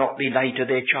it may not be laid to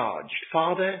their charge.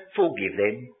 Father, forgive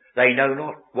them. They know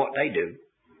not what they do.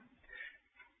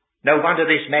 No wonder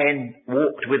this man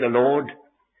walked with the Lord.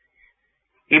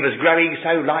 He was growing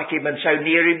so like him and so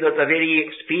near him that the very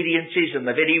experiences and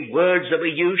the very words that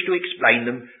were used to explain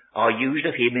them are used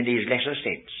of him in his lesser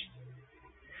sense.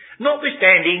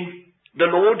 Notwithstanding,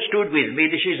 the Lord stood with me.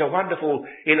 This is a wonderful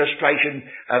illustration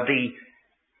of the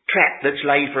trap that's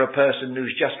laid for a person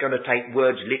who's just going to take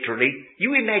words literally.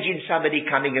 You imagine somebody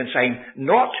coming and saying,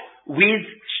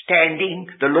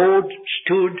 notwithstanding, the Lord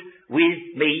stood with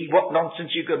me. What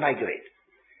nonsense you could make of it.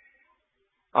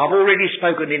 I've already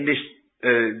spoken in this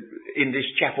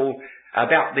chapel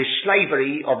about the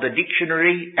slavery of the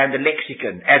dictionary and the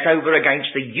lexicon as over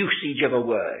against the usage of a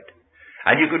word.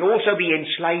 And you can also be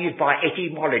enslaved by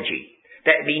etymology.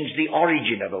 That means the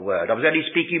origin of a word. I was only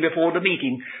speaking before the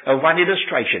meeting of one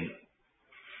illustration.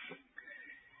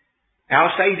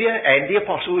 Our Saviour and the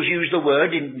Apostles use the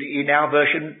word in our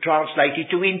version translated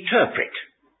to interpret.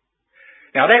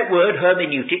 Now that word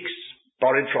hermeneutics,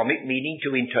 borrowed from it, meaning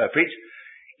to interpret,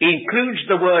 includes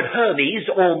the word Hermes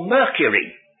or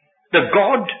Mercury, the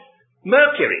god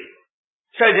Mercury.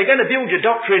 So if they're going to build your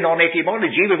doctrine on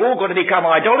etymology, we've all got to become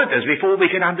idolaters before we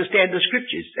can understand the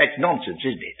scriptures. That's nonsense,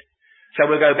 isn't it? So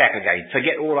we'll go back again.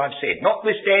 Forget all I've said.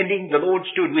 Notwithstanding, the Lord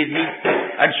stood with me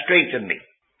and strengthened me,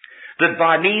 that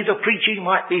by me the preaching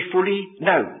might be fully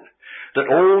known,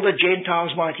 that all the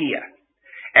Gentiles might hear.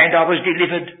 And I was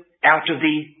delivered out of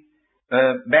the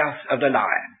mouth of the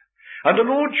lion. And the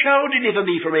Lord shall deliver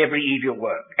me from every evil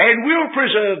work, and will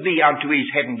preserve me unto his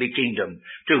heavenly kingdom,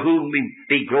 to whom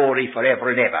be glory forever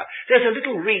and ever. There's a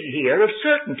little ring here of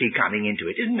certainty coming into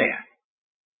it, isn't there?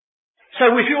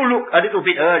 So if you look a little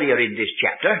bit earlier in this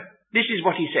chapter, this is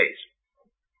what he says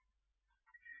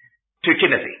to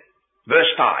Timothy, verse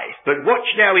 5. But watch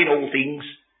now in all things,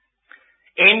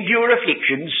 endure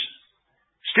afflictions,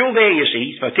 still there you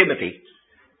see, for Timothy.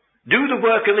 Do the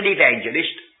work of an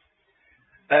evangelist.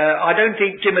 I don't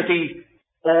think Timothy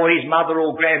or his mother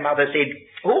or grandmother said,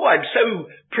 oh, I'm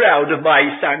so proud of my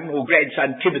son or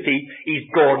grandson Timothy. He's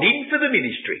gone in for the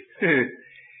ministry.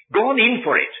 Gone in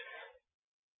for it.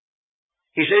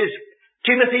 He says,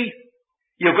 Timothy,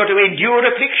 you've got to endure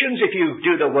afflictions if you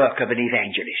do the work of an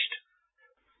evangelist.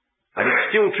 And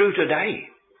it's still true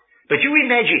today. But you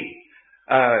imagine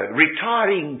a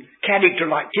retiring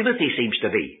character like Timothy seems to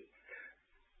be,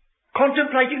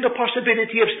 contemplating the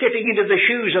possibility of stepping into the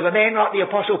shoes of a man like the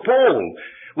Apostle Paul,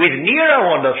 with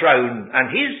Nero on the throne and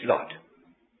his lot.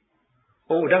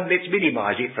 Oh, don't let's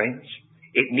minimize it, friends.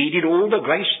 It needed all the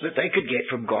grace that they could get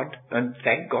from God, and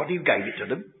thank God he gave it to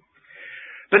them.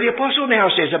 But the Apostle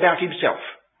now says about himself,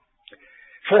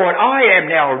 for I am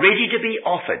now ready to be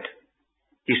offered.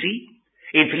 You see,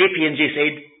 in Philippians he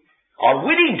said, I'm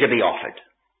willing to be offered.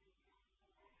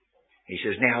 He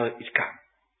says, now it's come.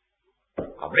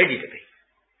 I'm ready to be.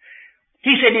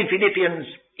 He said in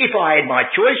Philippians, if I had my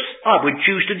choice, I would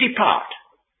choose to depart.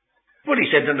 Well,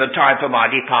 he said, then the time for my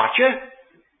departure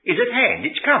is at hand.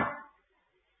 It's come.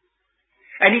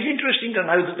 And it's interesting to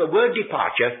know that the word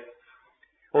departure,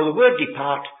 or the word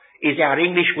depart, is our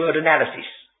English word analysis.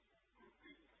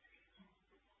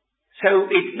 So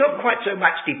it's not quite so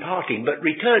much departing, but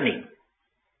returning.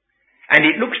 And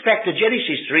it looks back to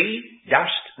Genesis 3,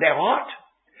 dust thou art,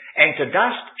 and to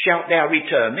dust shalt thou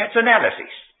return. That's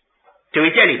analysis, to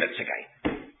its elements again.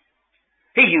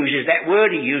 He uses that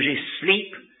word, he uses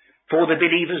sleep for the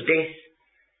believer's death,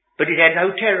 but it had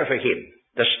no terror for him.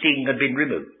 The sting had been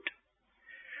removed.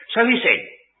 So he said,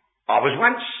 I was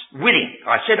once willing,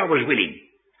 I said I was willing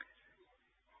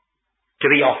to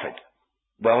be offered.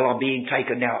 Well, I'm being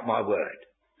taken now at my word.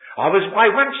 I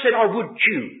once said I would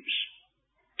choose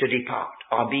to depart.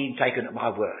 I'm being taken at my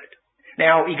word.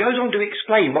 Now, he goes on to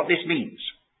explain what this means.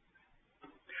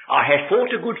 I have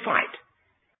fought a good fight.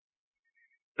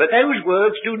 But those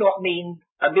words do not mean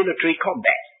a military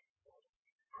combat.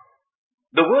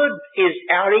 The word is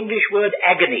our English word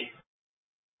agony.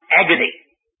 Agony.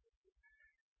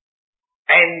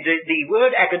 And the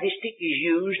word agonistic is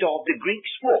used of the Greek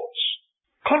sports.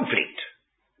 Conflict,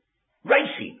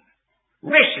 racing,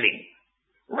 wrestling,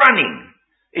 running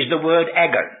is the word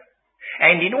agon.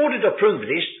 And in order to prove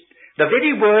this, the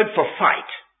very word for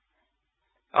fight,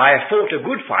 I have fought a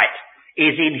good fight,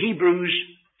 is in Hebrews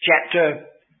chapter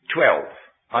 12.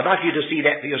 I'd like you to see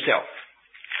that for yourself.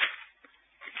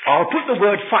 I'll put the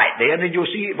word fight there and then you'll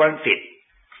see it won't fit.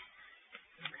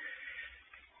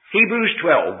 Hebrews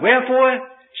 12. Wherefore,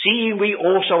 seeing we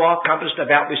also are compassed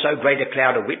about with so great a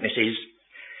cloud of witnesses,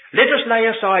 let us lay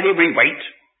aside every weight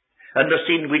and the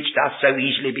sin which doth so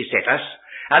easily beset us,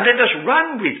 and let us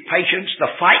run with patience the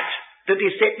fight that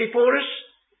is set before us.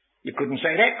 You couldn't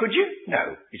say that, could you?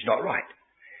 No, it's not right.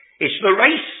 It's the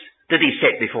race that is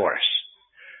set before us.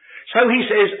 So he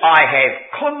says, I have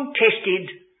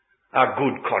contested a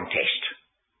good contest.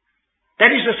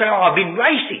 That is to say, I've been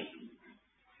racing.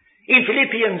 In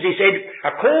Philippians he said,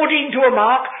 according to a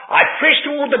mark, I press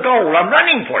toward the goal, I'm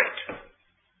running for it.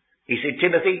 He said,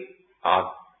 Timothy,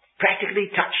 I've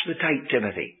practically touched the tape,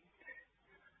 Timothy.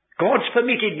 God's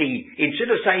permitted me,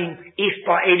 instead of saying, if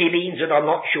by any means and I'm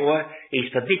not sure,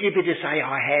 he's permitted me to say,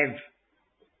 I have.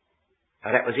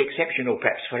 Now that was exceptional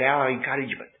perhaps for our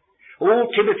encouragement. Oh,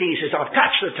 Timothy says, I've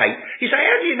touched the tape. You say,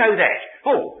 how do you know that?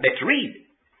 Oh, let's read.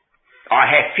 I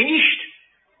have finished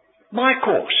my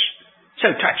course.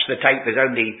 So touch the tape is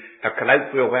only a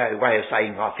colloquial way of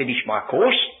saying I finished my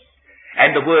course.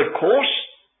 And the word course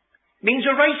means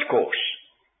a race course.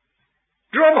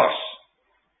 Dromos.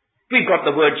 We've got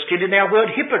the word still in our word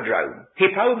hippodrome.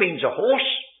 Hippo means a horse,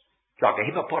 like a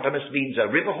hippopotamus means a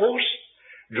river horse.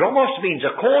 Dromos means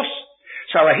a course.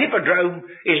 So a hippodrome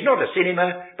is not a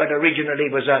cinema, but originally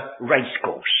was a race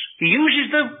course. He uses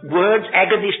the words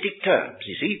agonistic terms,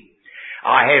 you see.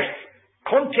 I have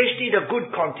contested a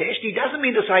good contest. He doesn't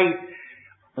mean to say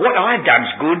what I've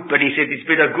done's good, but he said it's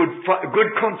been a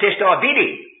good contest I've been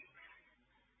in.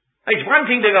 It's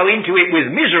one thing to go into it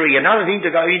with misery, another thing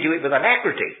to go into it with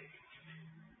alacrity.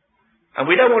 And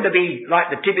we don't want to be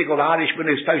like the typical Irishman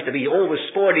who's supposed to be always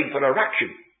spoiling for a ruction.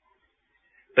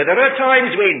 But there are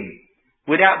times when,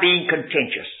 without being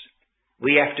contentious,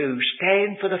 we have to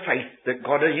stand for the faith that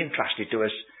God has entrusted to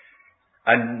us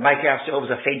and make ourselves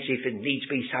offensive if needs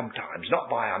be sometimes, not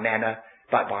by our manner,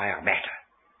 but by our matter.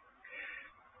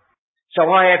 So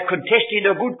I have contested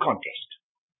a good contest.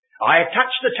 I have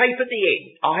touched the tape at the end.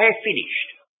 I have finished.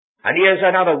 And here's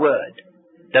another word,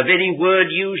 the very word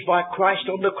used by Christ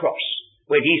on the cross,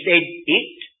 when he said,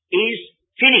 it is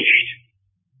finished.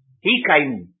 He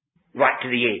came right to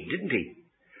the end, didn't he?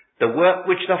 The work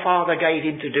which the Father gave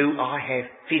him to do, I have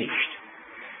finished.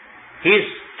 His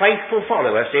faithful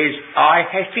follower says, I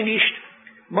have finished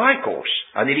my course.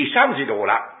 And then he sums it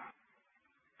all up.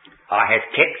 I have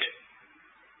kept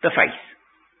the faith.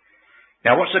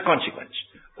 Now what's the consequence?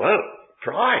 Well,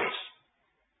 prize.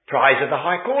 Prize of the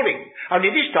high calling. Only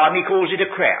this time he calls it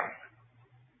a crown.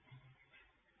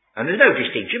 And there's no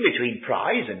distinction between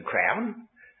prize and crown.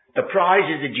 The prize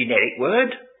is a generic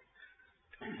word.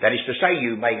 That is to say,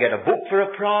 you may get a book for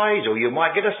a prize, or you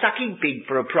might get a sucking pig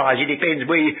for a prize. It depends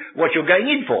what you're going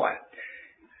in for.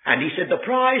 And he said, the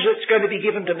prize that's going to be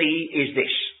given to me is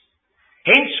this.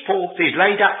 Henceforth is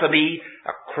laid up for me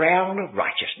a crown of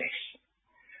righteousness.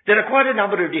 There are quite a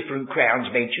number of different crowns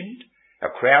mentioned.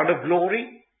 A crown of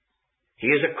glory.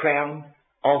 Here's a crown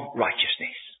of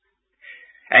righteousness.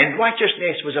 And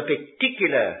righteousness was a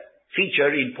particular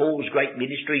feature in Paul's great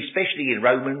ministry, especially in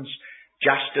Romans,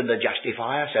 just and the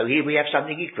justifier. So here we have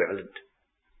something equivalent.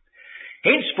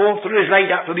 Henceforth there is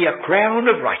laid up for me a crown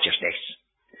of righteousness,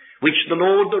 which the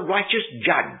Lord, the righteous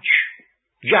judge,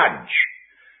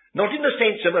 not in the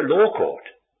sense of a law court,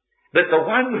 that the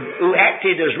one who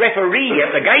acted as referee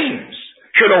at the games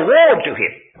should award to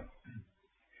him.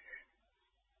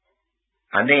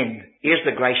 And then, here's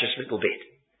the gracious little bit.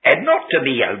 And not to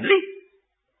me only,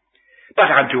 but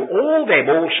unto all them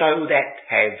also that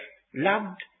have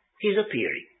loved his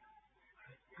appearing.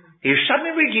 He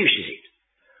suddenly reduces it.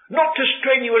 Not to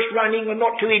strenuous running and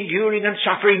not to enduring and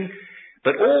suffering,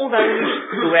 but all those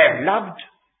who have loved.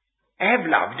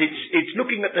 It's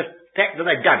looking at the fact that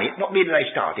they've done it, not merely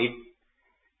they started.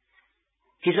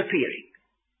 His appearing.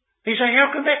 You say,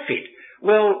 how can that fit?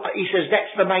 Well, he says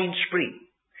that's the mainspring.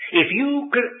 If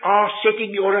you are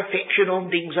setting your affection on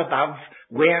things above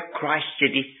where Christ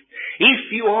sitteth,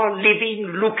 if you are living,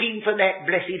 looking for that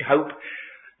blessed hope,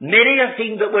 many a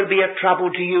thing that will be a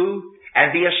trouble to you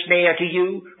and be a snare to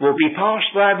you will be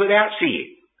passed by without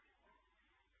seeing.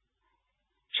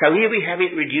 So here we have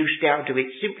it reduced down to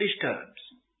its simplest terms.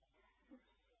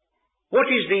 What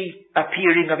is the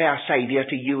appearing of our Saviour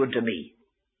to you and to me?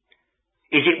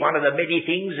 Is it one of the many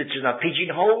things that's in a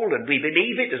pigeonhole and we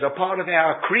believe it as a part of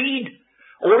our creed?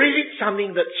 Or is it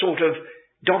something that sort of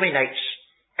dominates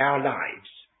our lives?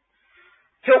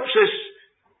 Helps us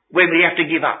when we have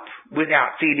to give up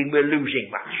without feeling we're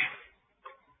losing much.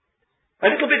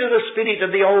 A little bit of the spirit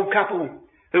of the old couple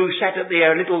who sat at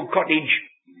their little cottage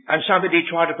and somebody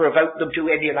tried to provoke them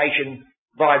to emulation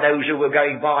by those who were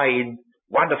going by in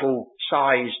wonderful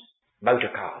sized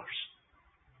motor cars.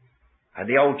 And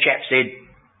the old chap said,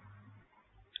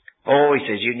 he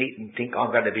says, you needn't think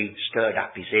I'm going to be stirred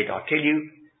up. He said, I tell you,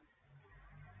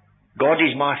 God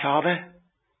is my Father.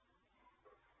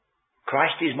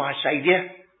 Christ is my Saviour.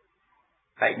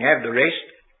 They can have the rest.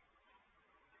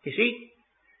 You see,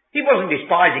 he wasn't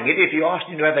despising it. If you asked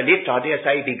him to have a lift, I dare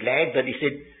say he'd be glad, but he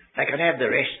said, they can have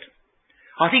the rest.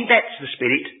 I think that's the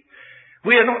spirit.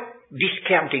 We are not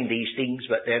discounting these things,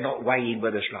 but they're not weighing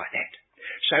with us like that.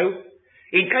 So,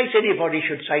 in case anybody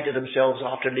should say to themselves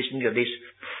after listening to this,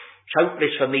 it's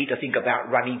hopeless for me to think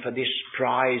about running for this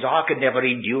prize, I could never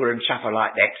endure and suffer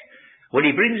like that. Well,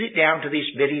 he brings it down to this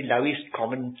very lowest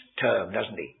common term,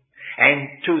 doesn't he? And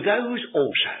to those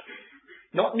also,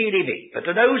 not merely me, but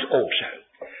to those also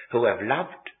who have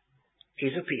loved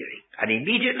his appearing. And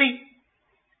immediately,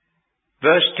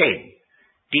 verse 10,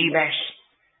 Demas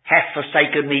hath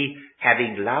forsaken me,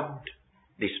 having loved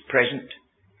this present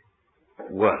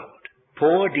world.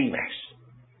 Poor Demas.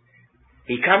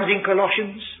 He comes in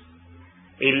Colossians.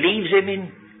 He leaves him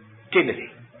in Timothy.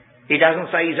 He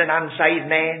doesn't say he's an unsaved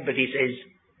man, but he says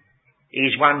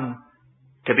he's one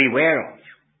to beware of.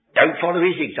 Don't follow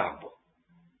his example.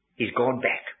 He's gone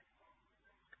back.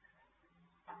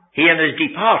 He has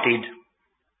departed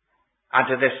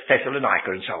unto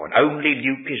Thessalonica and so on. Only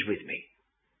Luke is with me.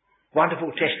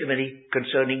 Wonderful testimony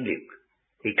concerning Luke.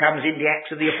 He comes in the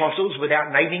Acts of the Apostles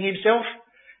without naming himself.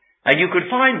 And you could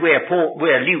find where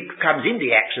Luke comes in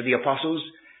the Acts of the Apostles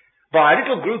by a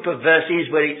little group of verses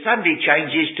where it suddenly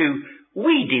changes to,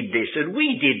 we did this and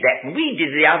we did that and we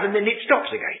did the other, and then it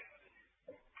stops again.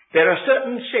 There are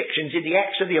certain sections in the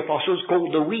Acts of the Apostles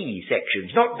called the we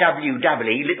sections, not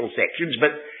W-double-E, little sections,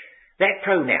 but that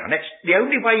pronoun. That's the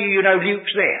only way you know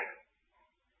Luke's there.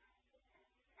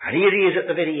 And here he is at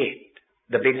the very end,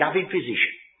 the beloved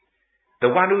physician,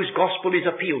 the one whose gospel is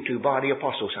appealed to by the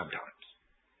apostle sometimes.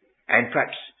 And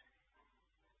perhaps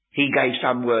he gave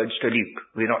some words to Luke.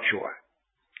 We're not sure.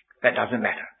 That doesn't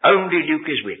matter. Only Luke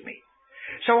is with me.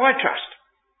 So I trust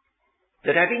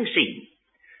that having seen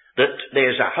that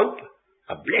there's a hope,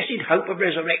 a blessed hope of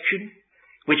resurrection,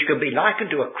 which can be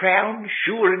likened to a crown,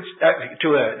 sure and,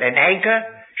 an anchor,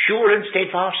 sure and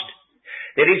steadfast,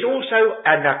 there is also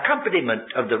an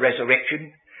accompaniment of the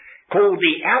resurrection called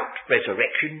the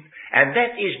out-resurrection, and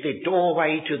that is the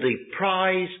doorway to the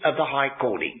prize of the high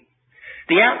calling.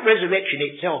 The out-resurrection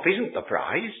itself isn't the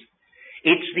prize.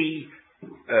 It's the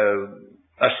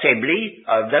assembly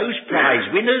of those prize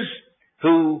winners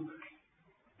who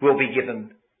will be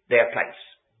given their place.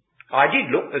 I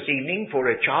did look this evening for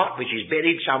a chart which is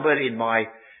buried somewhere in my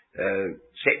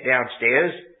set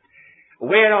downstairs,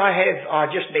 where I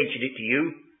just mentioned it to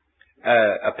you,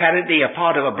 apparently a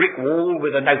part of a brick wall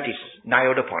with a notice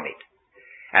nailed upon it.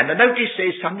 And the notice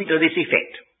says something to this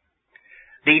effect.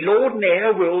 The Lord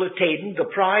Mayor will attend the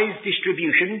prize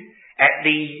distribution at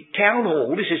the town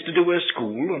hall. This is to do with a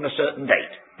school on a certain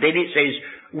date. Then it says,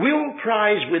 will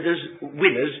prize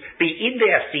winners be in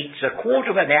their seats a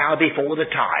quarter of an hour before the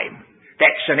time?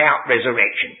 That's an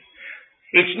out-resurrection.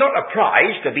 It's not a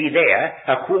prize to be there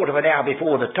a quarter of an hour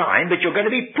before the time, but you're going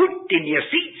to be put in your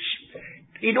seats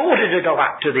in order to go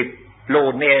up to the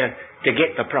Lord Mayor to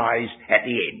get the prize at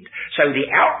the end. So the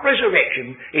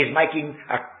out-resurrection is making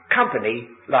a company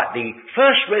like the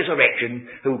first resurrection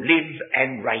who live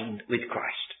and reign with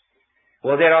Christ.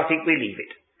 Well, there I think we leave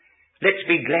it. Let's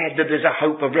be glad that there's a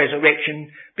hope of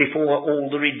resurrection before all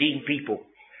the redeemed people.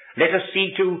 Let us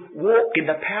see to walk in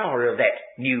the power of that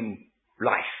new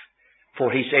life.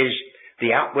 For he says,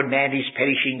 the outward man is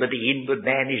perishing, but the inward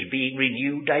man is being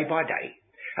renewed day by day.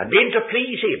 And then to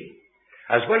please him,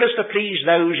 as well as to please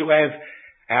those who have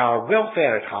our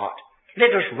welfare at heart, let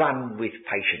us run with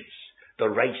patience the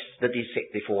race that is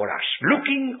set before us,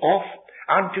 looking off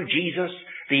unto Jesus,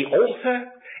 the author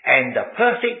and the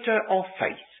perfecter of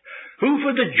faith, who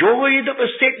for the joy that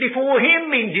was set before him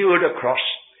endured a cross,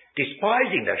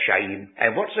 despising the shame,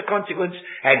 and what's the consequence?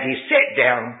 And he sat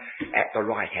down at the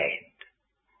right hand.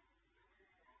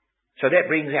 So that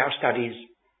brings our studies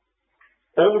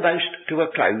almost to a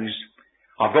close.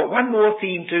 I've got one more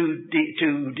theme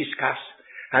to discuss,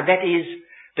 and that is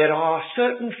there are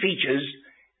certain features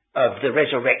of the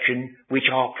resurrection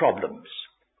which are problems.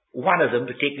 One of them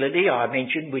particularly I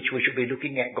mentioned, which we shall be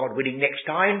looking at, God willing, next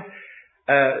time.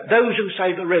 Those who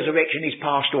say the resurrection is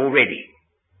past already.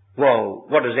 Well,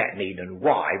 what does that mean, and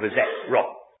why was that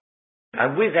wrong?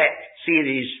 And with that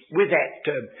series, with that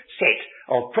set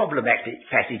of problematic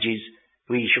passages,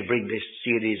 we shall bring this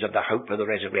series of the hope of the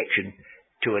resurrection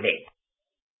to an end.